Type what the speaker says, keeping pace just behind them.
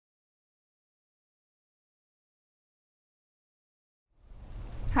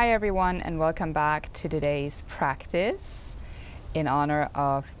Hi everyone, and welcome back to today's practice in honor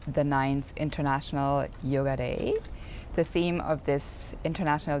of the 9th International Yoga Day. The theme of this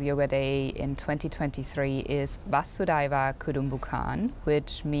International Yoga Day in 2023 is Vasudhaiva Kutumbakam,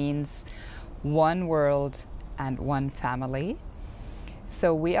 which means one world and one family.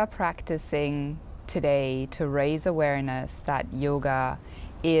 So we are practicing today to raise awareness that yoga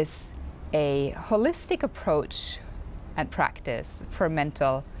is a holistic approach and practice for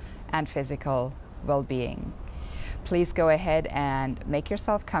mental and physical well-being. Please go ahead and make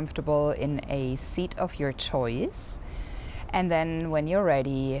yourself comfortable in a seat of your choice. And then when you're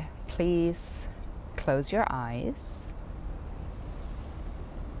ready, please close your eyes.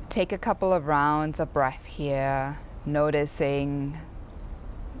 Take a couple of rounds of breath here, noticing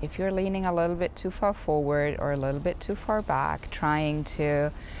if you're leaning a little bit too far forward or a little bit too far back, trying to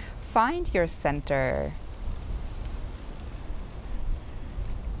find your center.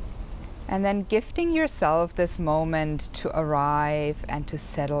 And then gifting yourself this moment to arrive and to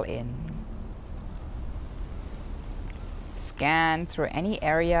settle in. Scan through any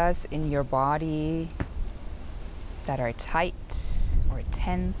areas in your body that are tight or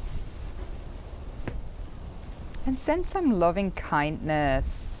tense. And send some loving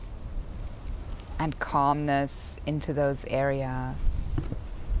kindness and calmness into those areas.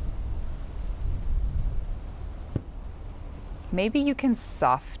 Maybe you can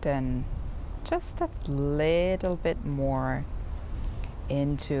soften just a little bit more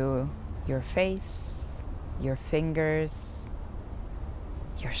into your face, your fingers,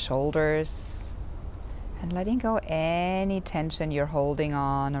 your shoulders, and letting go any tension you're holding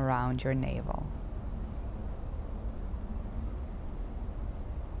on around your navel.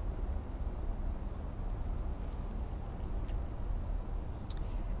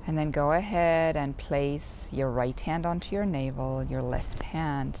 And then go ahead and place your right hand onto your navel, your left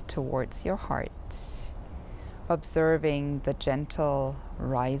hand towards your heart, observing the gentle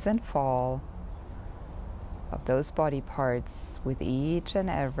rise and fall of those body parts with each and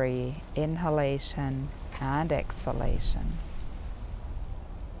every inhalation and exhalation.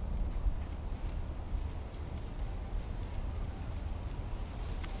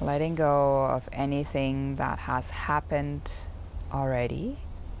 Letting go of anything that has happened already.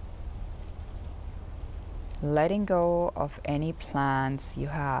 Letting go of any plans you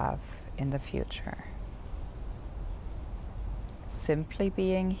have in the future. Simply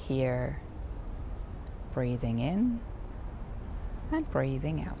being here, breathing in and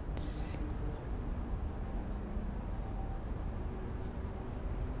breathing out.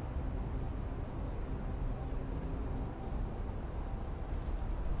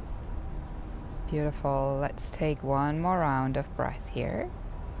 Beautiful. Let's take one more round of breath here.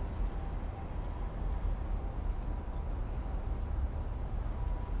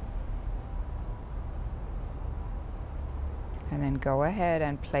 And then go ahead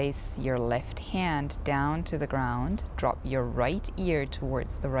and place your left hand down to the ground. Drop your right ear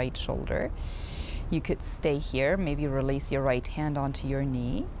towards the right shoulder. You could stay here, maybe release your right hand onto your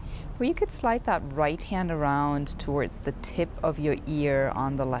knee. Or you could slide that right hand around towards the tip of your ear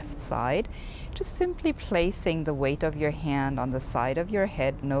on the left side. Just simply placing the weight of your hand on the side of your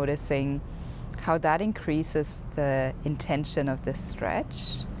head, noticing how that increases the intention of this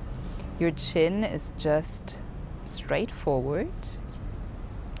stretch. Your chin is just straight forward,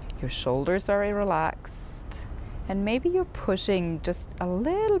 your shoulders are relaxed, and maybe you're pushing just a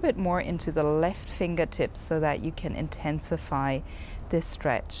little bit more into the left fingertips so that you can intensify this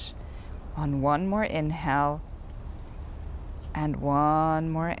stretch. On one more inhale and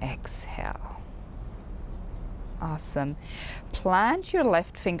one more exhale. Awesome. Plant your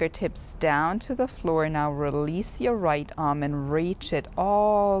left fingertips down to the floor. Now release your right arm and reach it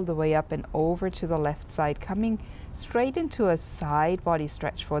all the way up and over to the left side, coming straight into a side body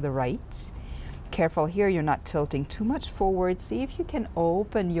stretch for the right. Careful here, you're not tilting too much forward. See if you can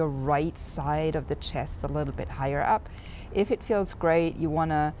open your right side of the chest a little bit higher up. If it feels great, you want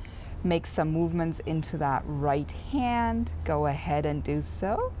to make some movements into that right hand. Go ahead and do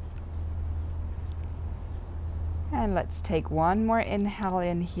so. And let's take one more inhale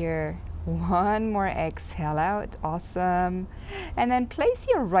in here, one more exhale out. Awesome. And then place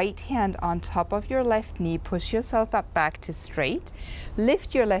your right hand on top of your left knee. Push yourself up back to straight.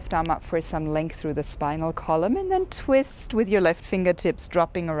 Lift your left arm up for some length through the spinal column, and then twist with your left fingertips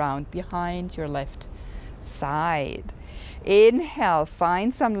dropping around behind your left side. Inhale,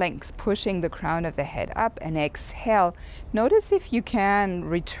 find some length, pushing the crown of the head up, and exhale. Notice if you can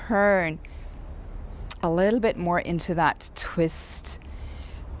return a little bit more into that twist,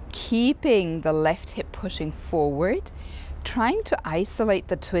 keeping the left hip pushing forward. trying to isolate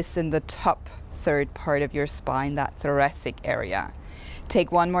the twist in the top third part of your spine, that thoracic area.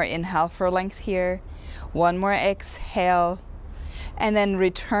 Take one more inhale for length here, one more exhale, and then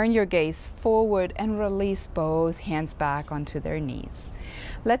return your gaze forward and release both hands back onto their knees.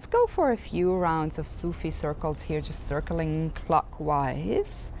 Let's go for a few rounds of Sufi circles here, just circling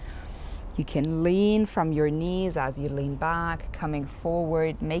clockwise. You can lean from your knees as you lean back, coming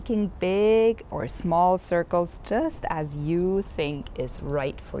forward, making big or small circles just as you think is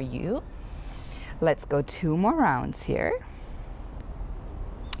right for you. Let's go 2 more rounds here.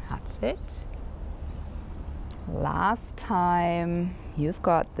 That's it. Last time. You've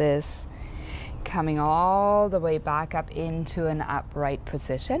got this. Coming all the way back up into an upright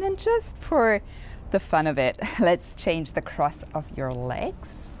position. And just for the fun of it, let's change the cross of your legs.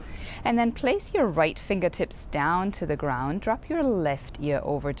 And then place your right fingertips down to the ground. Drop your left ear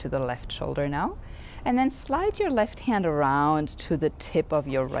over to the left shoulder now. And then slide your left hand around to the tip of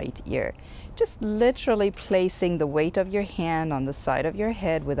your right ear. Just literally placing the weight of your hand on the side of your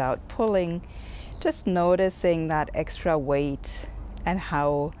head without pulling. Just noticing that extra weight and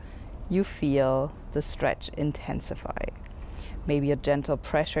how you feel the stretch intensify. Maybe a gentle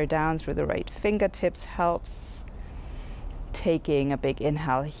pressure down through the right fingertips helps. Taking a big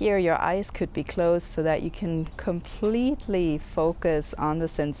inhale here, your eyes could be closed so that you can completely focus on the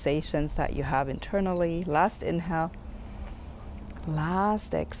sensations that you have internally. Last inhale,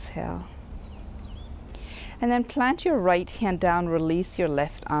 last exhale. And then plant your right hand down, release your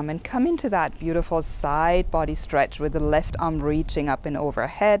left arm, and come into that beautiful side body stretch with the left arm reaching up and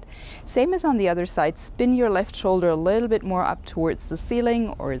overhead. Same as on the other side, spin your left shoulder a little bit more up towards the ceiling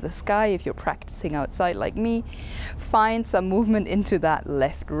or the sky if you're practicing outside like me. Find some movement into that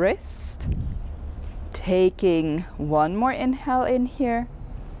left wrist. Taking one more inhale in here,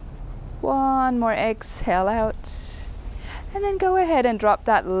 one more exhale out. And then go ahead and drop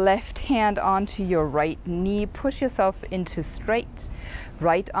that left hand onto your right knee. Push yourself into straight.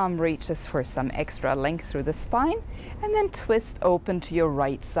 Right arm reaches for some extra length through the spine. And then twist open to your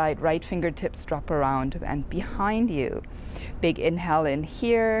right side. Right fingertips drop around and behind you. Big inhale in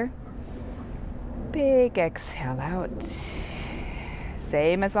here. Big exhale out.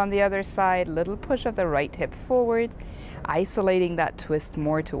 Same as on the other side. Little push of the right hip forward. Isolating that twist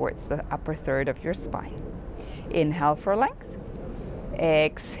more towards the upper third of your spine. Inhale for length.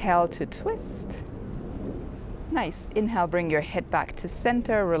 Exhale to twist. Nice. Inhale, bring your head back to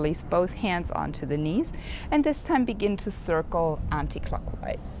center. Release both hands onto the knees. And this time begin to circle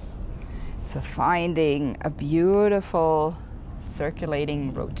anti-clockwise. So finding a beautiful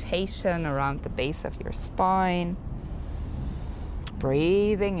circulating rotation around the base of your spine.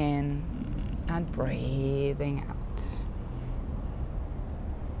 Breathing in and breathing out.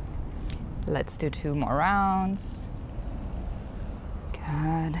 Let's do 2 more rounds.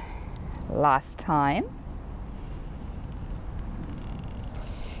 Good. Last time.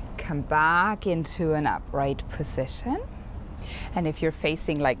 Come back into an upright position. And if you're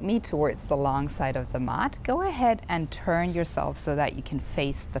facing like me towards the long side of the mat, go ahead and turn yourself so that you can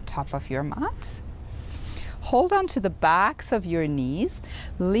face the top of your mat. Hold on to the backs of your knees,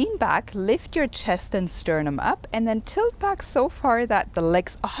 lean back, lift your chest and sternum up, and then tilt back so far that the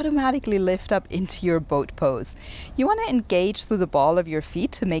legs automatically lift up into your boat pose. You want to engage through the ball of your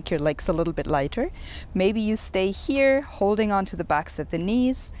feet to make your legs a little bit lighter. Maybe you stay here, holding on to the backs of the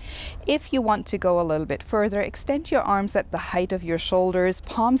knees. If you want to go a little bit further, extend your arms at the height of your shoulders,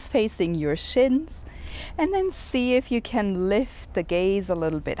 palms facing your shins, and then see if you can lift the gaze a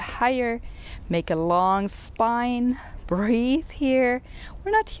little bit higher. Make a long spine. Breathe here.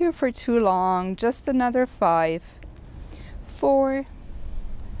 We're not here for too long, just another 5, 4,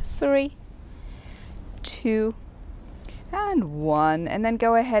 3, 2, and 1. And then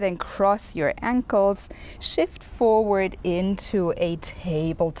go ahead and cross your ankles. Shift forward into a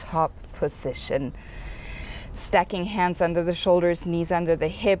tabletop position. Stacking hands under the shoulders, knees under the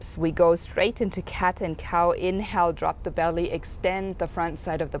hips. We go straight into cat and cow. Inhale, drop the belly, extend the front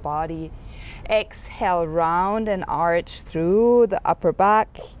side of the body. Exhale, round and arch through the upper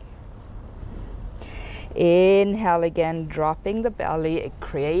back. Inhale again, dropping the belly,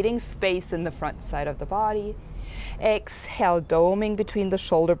 creating space in the front side of the body. Exhale, doming between the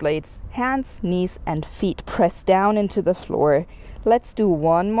shoulder blades. Hands, knees, and feet press down into the floor. Let's do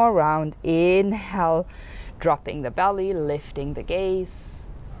 1 more round. Inhale, dropping the belly, lifting the gaze.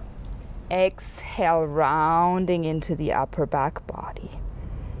 Exhale, rounding into the upper back body.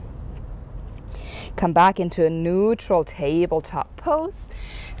 Come back into a neutral tabletop pose.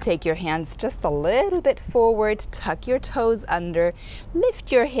 Take your hands just a little bit forward, tuck your toes under,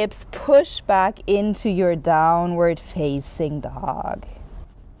 lift your hips, push back into your downward facing dog.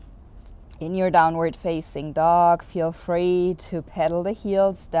 In your downward facing dog, feel free to pedal the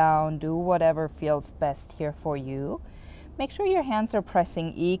heels down, do whatever feels best here for you. Make sure your hands are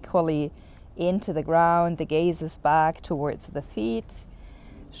pressing equally into the ground, the gaze is back towards the feet,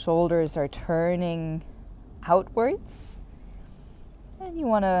 shoulders are turning outwards. And you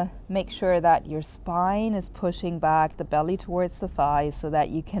want to make sure that your spine is pushing back, the belly towards the thighs, so that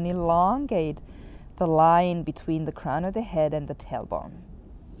you can elongate the line between the crown of the head and the tailbone.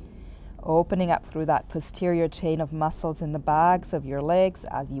 Opening up through that posterior chain of muscles in the backs of your legs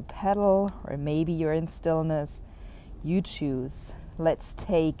as you pedal, or maybe you're in stillness. You choose. Let's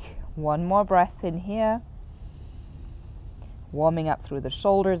take one more breath in here. Warming up through the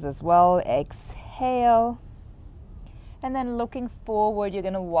shoulders as well. Exhale. And then looking forward, you're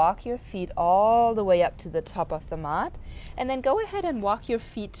going to walk your feet all the way up to the top of the mat. And then go ahead and walk your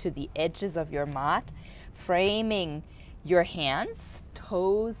feet to the edges of your mat, framing your hands,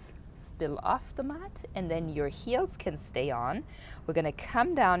 toes spill off the mat, and then your heels can stay on. We're going to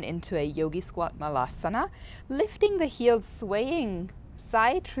come down into a yogi squat malasana, lifting the heels, swaying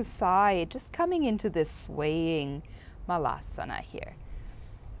side to side, just coming into this swaying malasana here.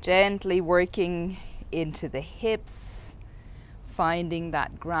 Gently working into the hips, finding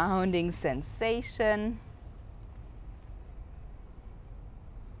that grounding sensation.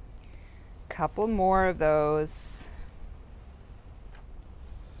 Couple more of those.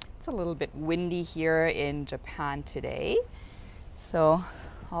 It's a little bit windy here in Japan today, so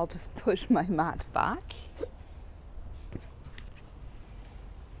I'll just push my mat back.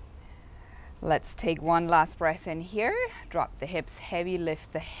 Let's take one last breath in here. Drop the hips heavy,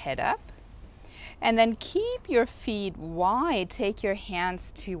 lift the head up. And then keep your feet wide. Take your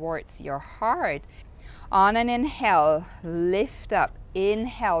hands towards your heart. On an inhale, lift up.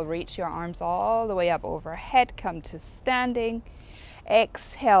 Inhale, reach your arms all the way up overhead. Come to standing.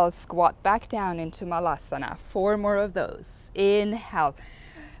 Exhale, squat back down into malasana. 4 more of those. Inhale,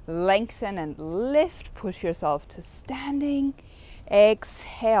 lengthen and lift. Push yourself to standing.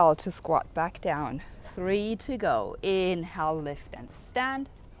 Exhale to squat back down. 3 to go. Inhale, lift and stand.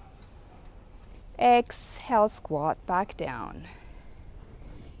 Exhale, squat back down.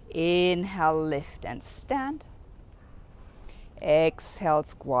 Inhale, lift and stand. Exhale,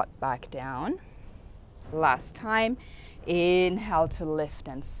 squat back down. Last time. Inhale to lift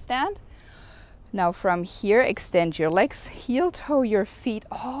and stand. Now from here, extend your legs, heel toe your feet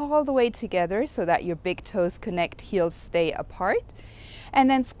all the way together so that your big toes connect, heels stay apart.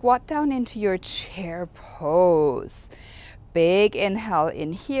 And then squat down into your chair pose. Big inhale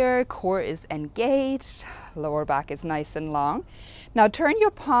in here, core is engaged, lower back is nice and long. Now turn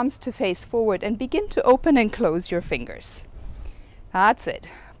your palms to face forward and begin to open and close your fingers. That's it.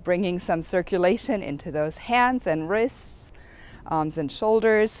 Bringing some circulation into those hands and wrists, arms and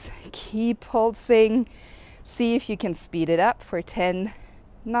shoulders. Keep pulsing. See if you can speed it up for 10,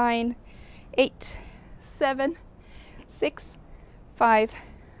 9, 8, 7, 6, 5,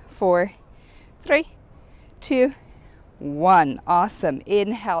 4, 3, 2, 1. Awesome.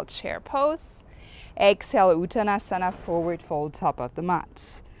 Inhale, chair pose. Exhale, Uttanasana, forward fold, top of the mat.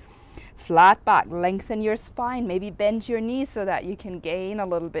 Flat back, lengthen your spine, maybe bend your knees so that you can gain a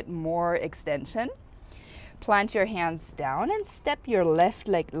little bit more extension. Plant your hands down and step your left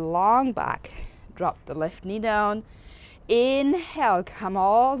leg long back. Drop the left knee down. Inhale, come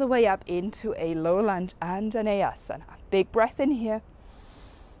all the way up into a low lunge Anjaneyasana. Big breath in here.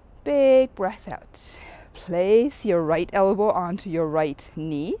 Big breath out. Place your right elbow onto your right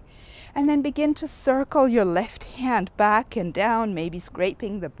knee. And then begin to circle your left hand back and down, maybe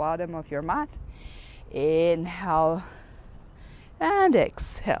scraping the bottom of your mat. Inhale and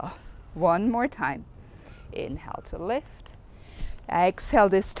exhale. One more time. Inhale to lift. Exhale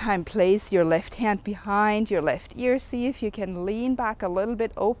this time, place your left hand behind your left ear. See if you can lean back a little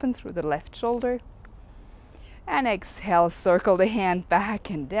bit, open through the left shoulder. And exhale, circle the hand back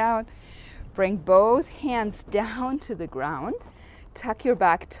and down. Bring both hands down to the ground. Tuck your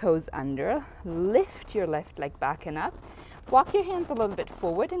back toes under, lift your left leg back and up. Walk your hands a little bit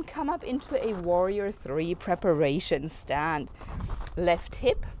forward and come up into a warrior 3 preparation stand. Left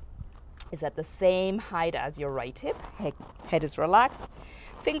hip is at the same height as your right hip. Head is relaxed.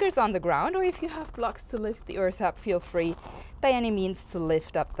 Fingers on the ground, or if you have blocks to lift the earth up, feel free by any means to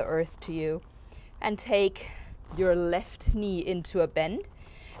lift up the earth to you. And take your left knee into a bend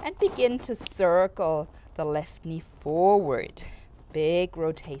and begin to circle the left knee forward. Big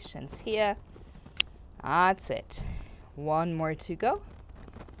rotations here. That's it. One more to go.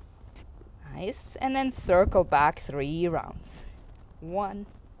 Nice. And then circle back 3 rounds. 1,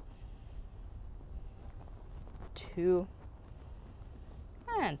 2,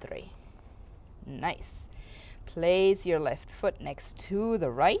 and 3. Nice. Place your left foot next to the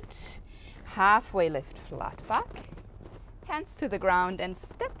right. Halfway lift flat back. Hands to the ground and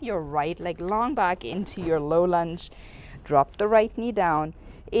step your right leg long back into your low lunge. Drop the right knee down.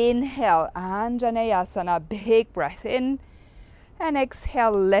 Inhale, Anjaneyasana, big breath in. And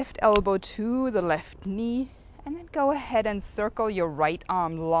exhale, left elbow to the left knee. And then go ahead and circle your right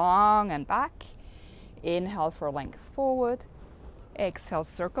arm long and back. Inhale for length forward. Exhale,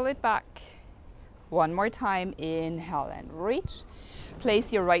 circle it back. One more time, inhale and reach.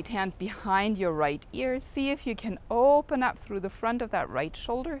 Place your right hand behind your right ear. See if you can open up through the front of that right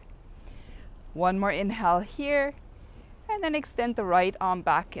shoulder. One more inhale here. And then extend the right arm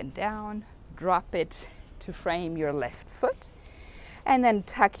back and down. Drop it to frame your left foot. And then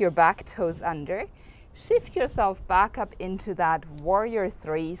tuck your back toes under. Shift yourself back up into that warrior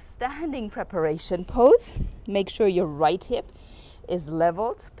 3 standing preparation pose. Make sure your right hip is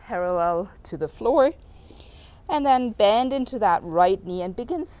leveled, parallel to the floor. And then bend into that right knee and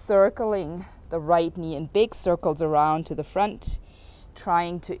begin circling the right knee in big circles around to the front,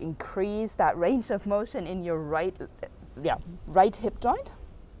 trying to increase that range of motion in your right hip joint.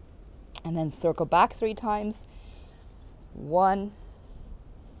 And then circle back 3 times. 1,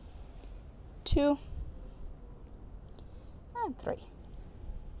 2, and 3.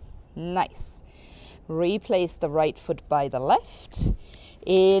 Nice. Replace the right foot by the left.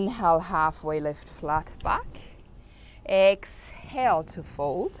 Inhale, halfway lift flat back. Exhale to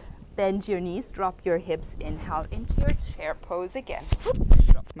fold. Bend your knees, drop your hips. Inhale into your chair pose again. Oops, I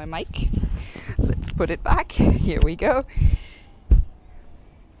dropped my mic. Let's put it back. Here we go.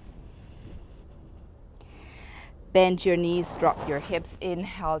 Bend your knees, drop your hips.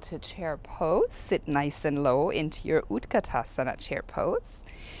 Inhale to chair pose. Sit nice and low into your Utkatasana chair pose.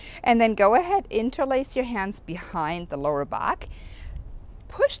 And then go ahead, interlace your hands behind the lower back.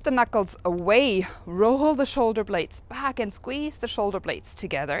 Push the knuckles away, roll the shoulder blades back and squeeze the shoulder blades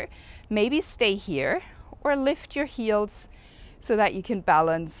together. Maybe stay here or lift your heels so that you can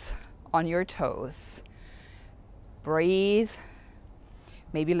balance on your toes. Breathe.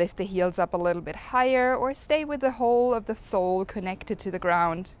 Maybe lift the heels up a little bit higher or stay with the whole of the sole connected to the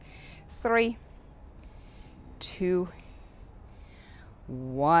ground. 3, 2,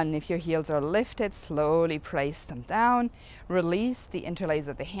 1. If your heels are lifted, slowly place them down. Release the interlace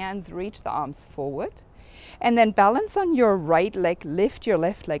of the hands, reach the arms forward. And then balance on your right leg, lift your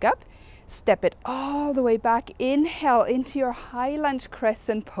left leg up. Step it all the way back. Inhale into your high lunge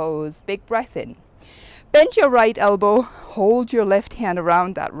crescent pose. Big breath in. Bend your right elbow, hold your left hand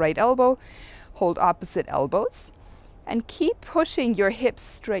around that right elbow, hold opposite elbows, and keep pushing your hips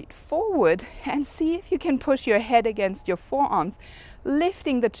straight forward and see if you can push your head against your forearms,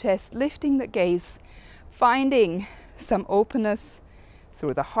 lifting the chest, lifting the gaze, finding some openness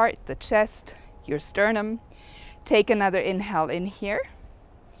through the heart, the chest, your sternum. Take another inhale in here.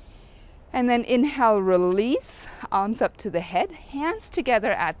 And then inhale, release, arms up to the head, hands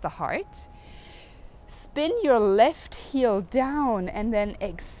together at the heart. Spin your left heel down and then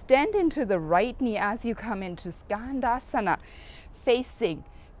extend into the right knee as you come into Skandasana, facing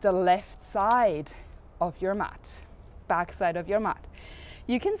the left side of your mat, back side of your mat.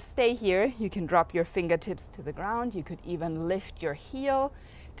 You can stay here, you can drop your fingertips to the ground, you could even lift your heel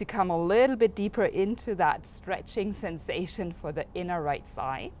to come a little bit deeper into that stretching sensation for the inner right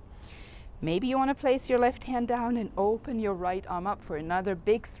thigh. Maybe you want to place your left hand down and open your right arm up for another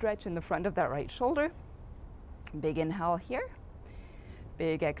big stretch in the front of that right shoulder. Big inhale here,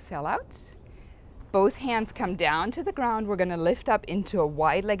 big exhale out. Both hands come down to the ground. We're going to lift up into a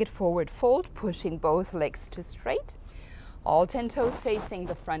wide-legged forward fold, pushing both legs to straight. All 10 toes facing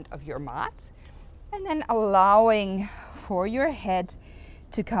the front of your mat. And then allowing for your head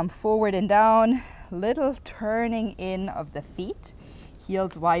to come forward and down, little turning in of the feet.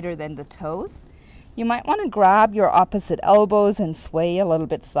 Heels wider than the toes. You might want to grab your opposite elbows and sway a little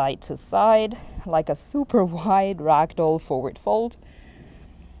bit side to side, like a super wide ragdoll forward fold.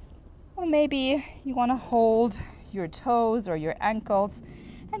 Or maybe you want to hold your toes or your ankles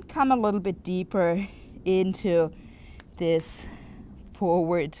and come a little bit deeper into this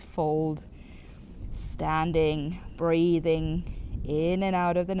forward fold, standing, breathing in and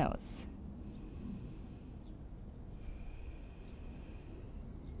out of the nose.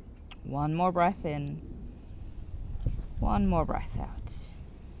 One more breath in, one more breath out.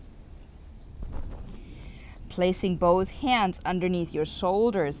 Placing both hands underneath your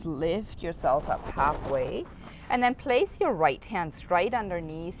shoulders, lift yourself up halfway, and then place your right hand straight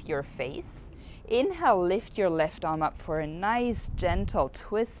underneath your face. Inhale, lift your left arm up for a nice gentle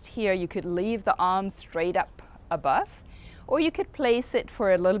twist here. You could leave the arm straight up above, or you could place it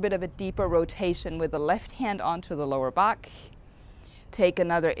for a little bit of a deeper rotation with the left hand onto the lower back. Take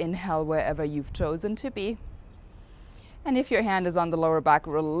another inhale wherever you've chosen to be. And if your hand is on the lower back,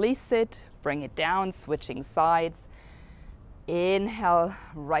 release it, bring it down, switching sides. Inhale,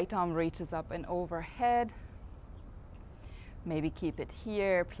 right arm reaches up and overhead. Maybe keep it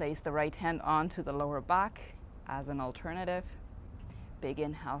here, place the right hand onto the lower back as an alternative. Big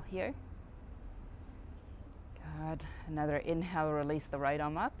inhale here. Good. Another inhale, release the right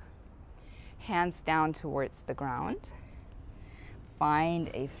arm up. Hands down towards the ground. Find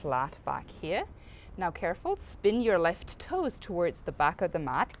a flat back here. Now careful, spin your left toes towards the back of the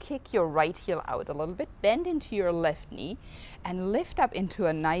mat, kick your right heel out a little bit, bend into your left knee, and lift up into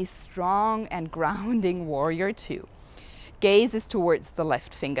a nice, strong and grounding warrior two. Gaze is towards the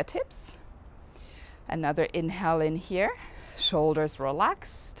left fingertips. Another inhale in here, shoulders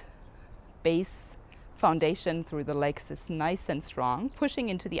relaxed, base foundation through the legs is nice and strong, pushing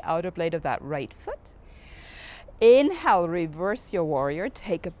into the outer blade of that right foot. Inhale, reverse your warrior,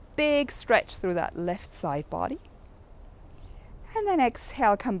 take a big stretch through that left side body. And then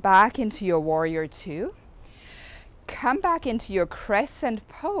exhale, come back into your warrior two. Come back into your crescent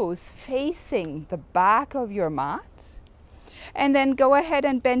pose, facing the back of your mat. And then go ahead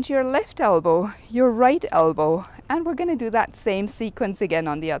and bend your left elbow, your right elbow. And we're going to do that same sequence again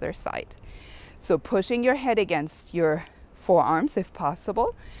on the other side. So pushing your head against your forearms if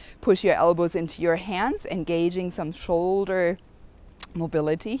possible. Push your elbows into your hands, engaging some shoulder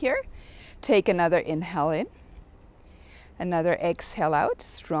mobility here. Take another inhale in. Another exhale out.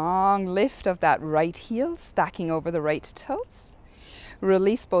 Strong lift of that right heel, stacking over the right toes.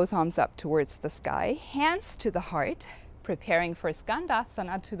 Release both arms up towards the sky. Hands to the heart. Preparing for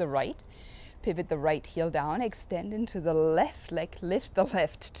Skandasana to the right. Pivot the right heel down. Extend into the left leg. Lift the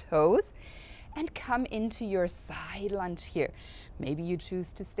left toes. And come into your side lunge here. Maybe you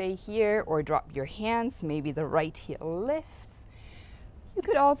choose to stay here or drop your hands. Maybe the right heel lifts. You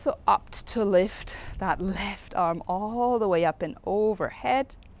could also opt to lift that left arm all the way up and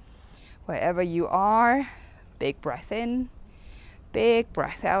overhead. Wherever you are, big breath in, big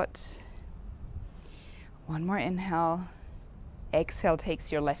breath out. One more inhale. Exhale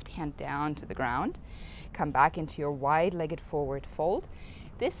takes your left hand down to the ground. Come back into your wide-legged forward fold.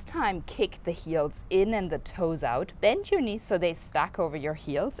 This time, kick the heels in and the toes out. Bend your knees so they stack over your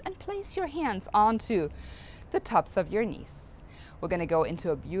heels and place your hands onto the tops of your knees. We're going to go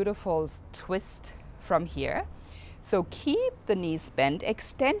into a beautiful twist from here. So keep the knees bent,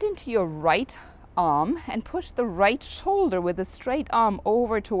 extend into your right arm and push the right shoulder with the straight arm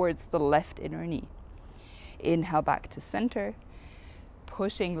over towards the left inner knee. Inhale back to center,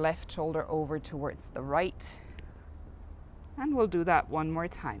 pushing left shoulder over towards the right. And we'll do that one more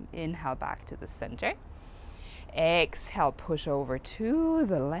time. Inhale back to the center. Exhale, push over to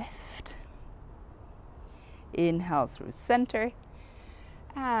the left. Inhale through center.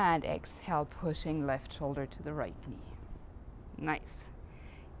 And exhale, pushing left shoulder to the right knee. Nice.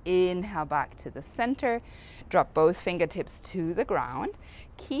 Inhale back to the center. Drop both fingertips to the ground.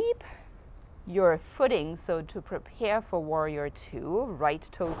 Keep your footing, so to prepare for warrior two, right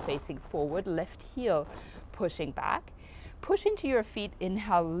toes facing forward, left heel pushing back. Push into your feet,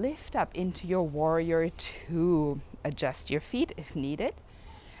 inhale, lift up into your warrior two. Adjust your feet if needed.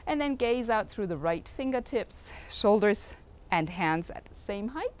 And then gaze out through the right fingertips, shoulders and hands at the same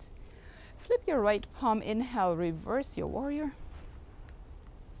height. Flip your right palm, inhale, reverse your warrior.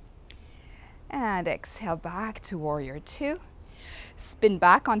 And exhale back to warrior two. Spin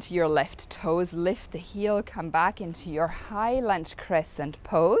back onto your left toes, lift the heel, come back into your high lunge crescent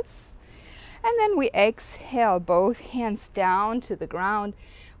pose. And then we exhale, both hands down to the ground.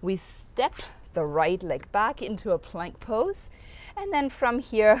 We step the right leg back into a plank pose. And then from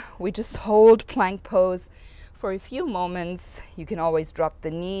here, we just hold plank pose for a few moments. You can always drop the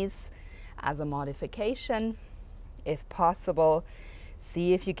knees as a modification, if possible.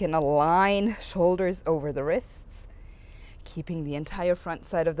 See if you can align shoulders over the wrists, keeping the entire front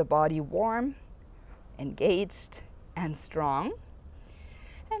side of the body warm, engaged, and strong.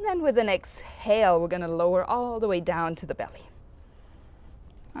 And then with an exhale, we're going to lower all the way down to the belly.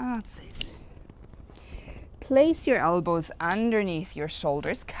 That's it. Place your elbows underneath your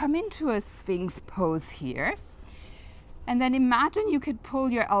shoulders. Come into a Sphinx pose here. And then imagine you could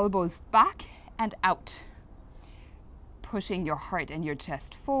pull your elbows back and out, pushing your heart and your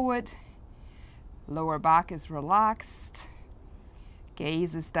chest forward. Lower back is relaxed.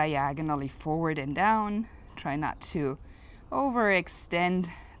 Gaze is diagonally forward and down. Try not to overextend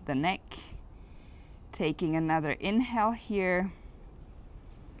the neck. Taking another inhale here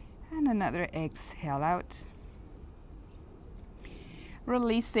and another exhale out.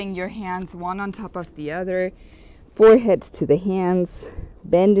 Releasing your hands one on top of the other. Forehead to the hands.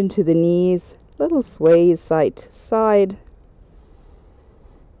 Bend into the knees. Little sway side to side.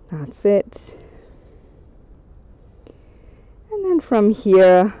 That's it. And then from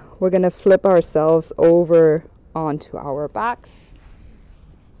here, we're going to flip ourselves over onto our backs.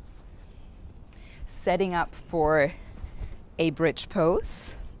 Setting up for a bridge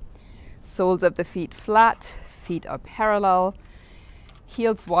pose. Soles of the feet flat, feet are parallel.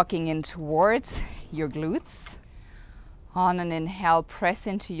 Heels walking in towards your glutes. On an inhale, press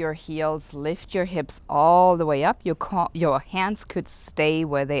into your heels, lift your hips all the way up. Your hands could stay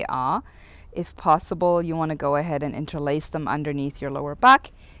where they are. If possible, you want to go ahead and interlace them underneath your lower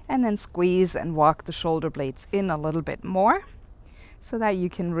back and then squeeze and walk the shoulder blades in a little bit more so that you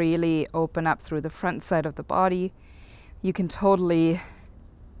can really open up through the front side of the body. You can totally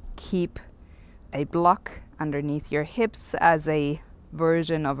keep a block underneath your hips as a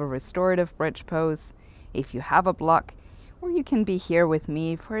version of a restorative bridge pose if you have a block, or you can be here with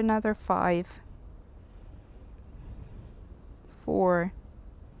me for another 5, 4.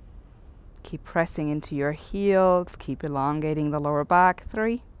 Keep pressing into your heels, keep elongating the lower back.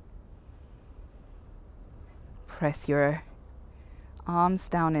 3. Press your arms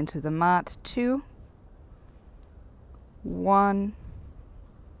down into the mat. 2, 1.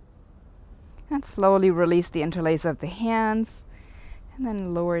 And slowly release the interlace of the hands and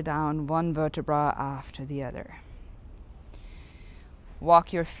then lower down one vertebra after the other.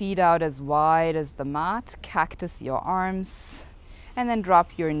 Walk your feet out as wide as the mat, cactus your arms, and then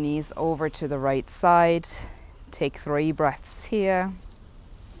drop your knees over to the right side. Take 3 breaths here.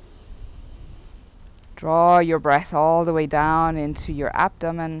 Draw your breath all the way down into your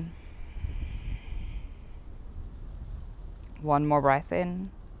abdomen. 1 more breath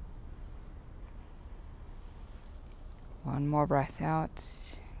in. 1 more breath out.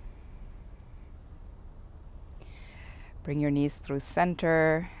 Bring your knees through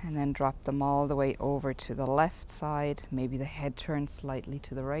center and then drop them all the way over to the left side. Maybe the head turns slightly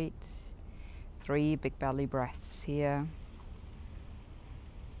to the right. 3 big belly breaths here.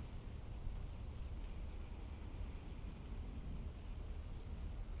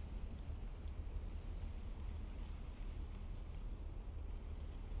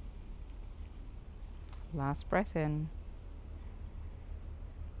 Last breath in.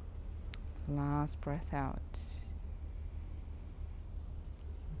 Last breath out.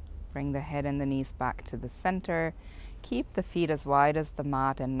 Bring the head and the knees back to the center. Keep the feet as wide as the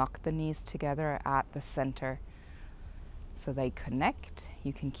mat and knock the knees together at the center so they connect.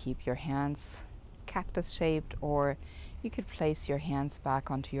 You can keep your hands cactus shaped, or you could place your hands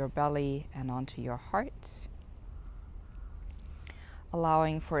back onto your belly and onto your heart.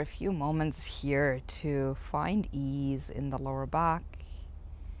 Allowing for a few moments here to find ease in the lower back,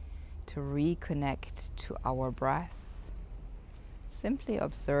 to reconnect to our breath. Simply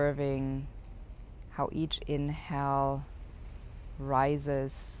observing how each inhale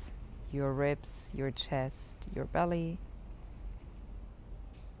rises your ribs, your chest, your belly,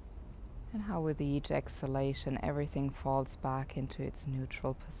 and how with each exhalation everything falls back into its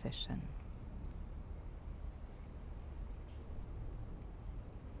neutral position.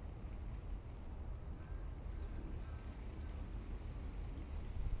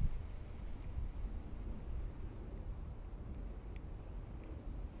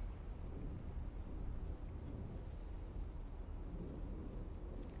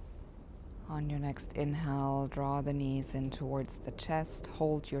 On your next inhale, draw the knees in towards the chest.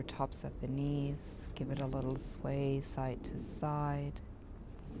 Hold your tops of the knees. Give it a little sway side to side.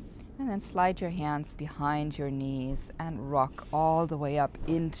 And then slide your hands behind your knees and rock all the way up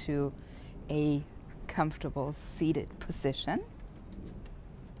into a comfortable seated position.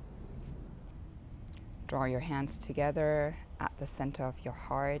 Draw your hands together at the center of your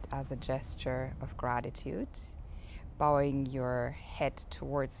heart as a gesture of gratitude. Bowing your head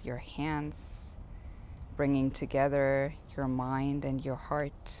towards your hands, bringing together your mind and your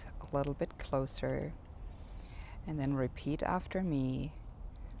heart a little bit closer. And then repeat after me.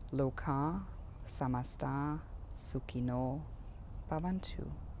 Loka samasta sukhino bhavantu.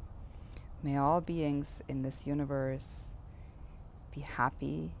 May all beings in this universe be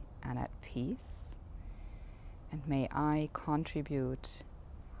happy and at peace. And may I contribute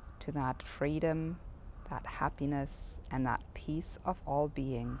to that freedom, that happiness, and that peace of all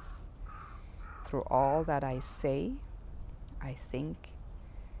beings through all that I say, I think,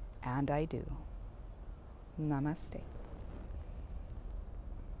 and I do. Namaste.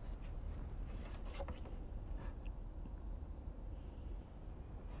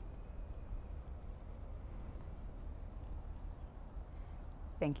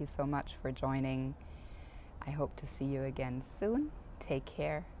 Thank you so much for joining. I hope to see you again soon. Take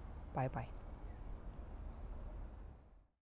care. Bye-bye.